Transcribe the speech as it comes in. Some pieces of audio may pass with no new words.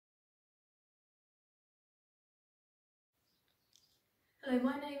Hello,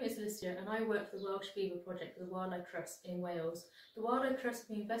 my name is Alicia and I work for the Welsh Beaver Project for the Wildlife Trust in Wales. The Wildlife Trust has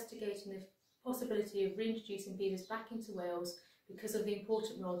been investigating the possibility of reintroducing beavers back into Wales because of the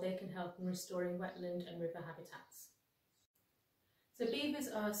important role they can help in restoring wetland and river habitats. So beavers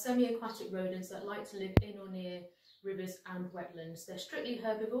are semi-aquatic rodents that like to live in or near rivers and wetlands. They're strictly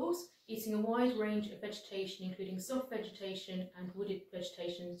herbivores, eating a wide range of vegetation including soft vegetation and wooded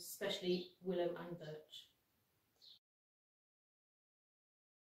vegetation, especially willow and birch.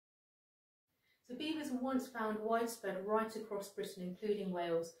 So beavers were once found widespread right across Britain, including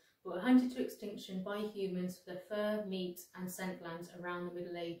Wales, but were hunted to extinction by humans for their fur, meat and scent glands around the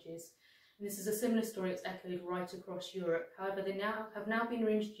Middle Ages. And this is a similar story that's echoed right across Europe. However, they have now been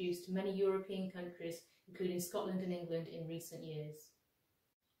reintroduced to many European countries, including Scotland and England, in recent years.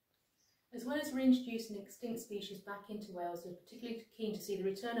 As well as reintroducing extinct species back into Wales, we're particularly keen to see the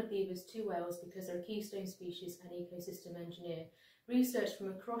return of beavers to Wales because they're a keystone species and ecosystem engineer. Research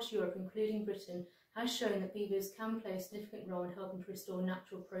from across Europe, including Britain, has shown that beavers can play a significant role in helping to restore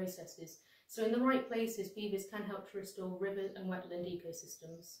natural processes. So in the right places, beavers can help to restore river and wetland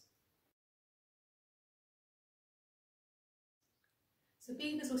ecosystems. So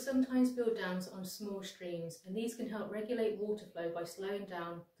beavers will sometimes build dams on small streams, and these can help regulate water flow by slowing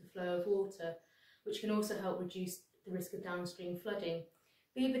down the flow of water, which can also help reduce the risk of downstream flooding.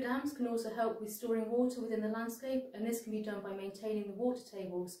 Beaver dams can also help with storing water within the landscape, and this can be done by maintaining the water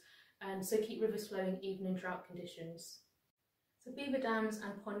tables and so keep rivers flowing even in drought conditions. So beaver dams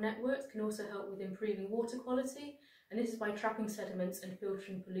and pond networks can also help with improving water quality, and this is by trapping sediments and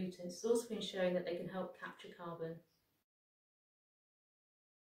filtering pollutants. It's also been shown that they can help capture carbon.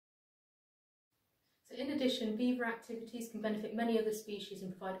 So in addition, beaver activities can benefit many other species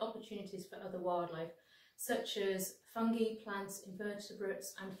and provide opportunities for other wildlife, such as fungi, plants,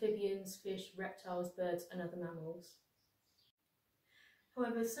 invertebrates, amphibians, fish, reptiles, birds and other mammals.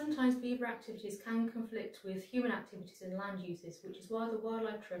 However, sometimes beaver activities can conflict with human activities and land uses, which is why the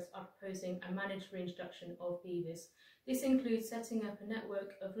Wildlife Trust are proposing a managed reintroduction of beavers. This includes setting up a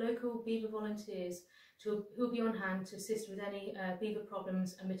network of local beaver volunteers who will be on hand to assist with any beaver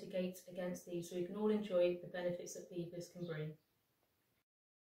problems and mitigate against these, so we can all enjoy the benefits that beavers can bring.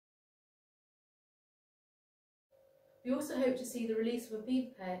 We also hope to see the release of a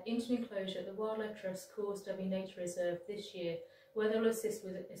beaver pair into an enclosure at the Wildlife Trust Cors W Nature Reserve this year, where they will assist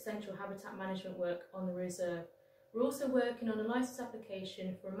with essential habitat management work on the reserve. We're also working on a licence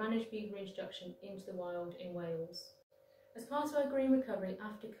application for a managed beaver introduction into the wild in Wales. As part of our green recovery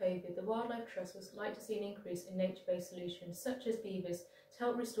after COVID, the Wildlife Trust would like to see an increase in nature-based solutions such as beavers to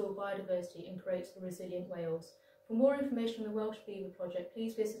help restore biodiversity and create a resilient Wales. For more information on the Welsh Beaver Project,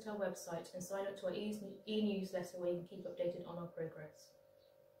 please visit our website and sign up to our e-newsletter where you can keep updated on our progress.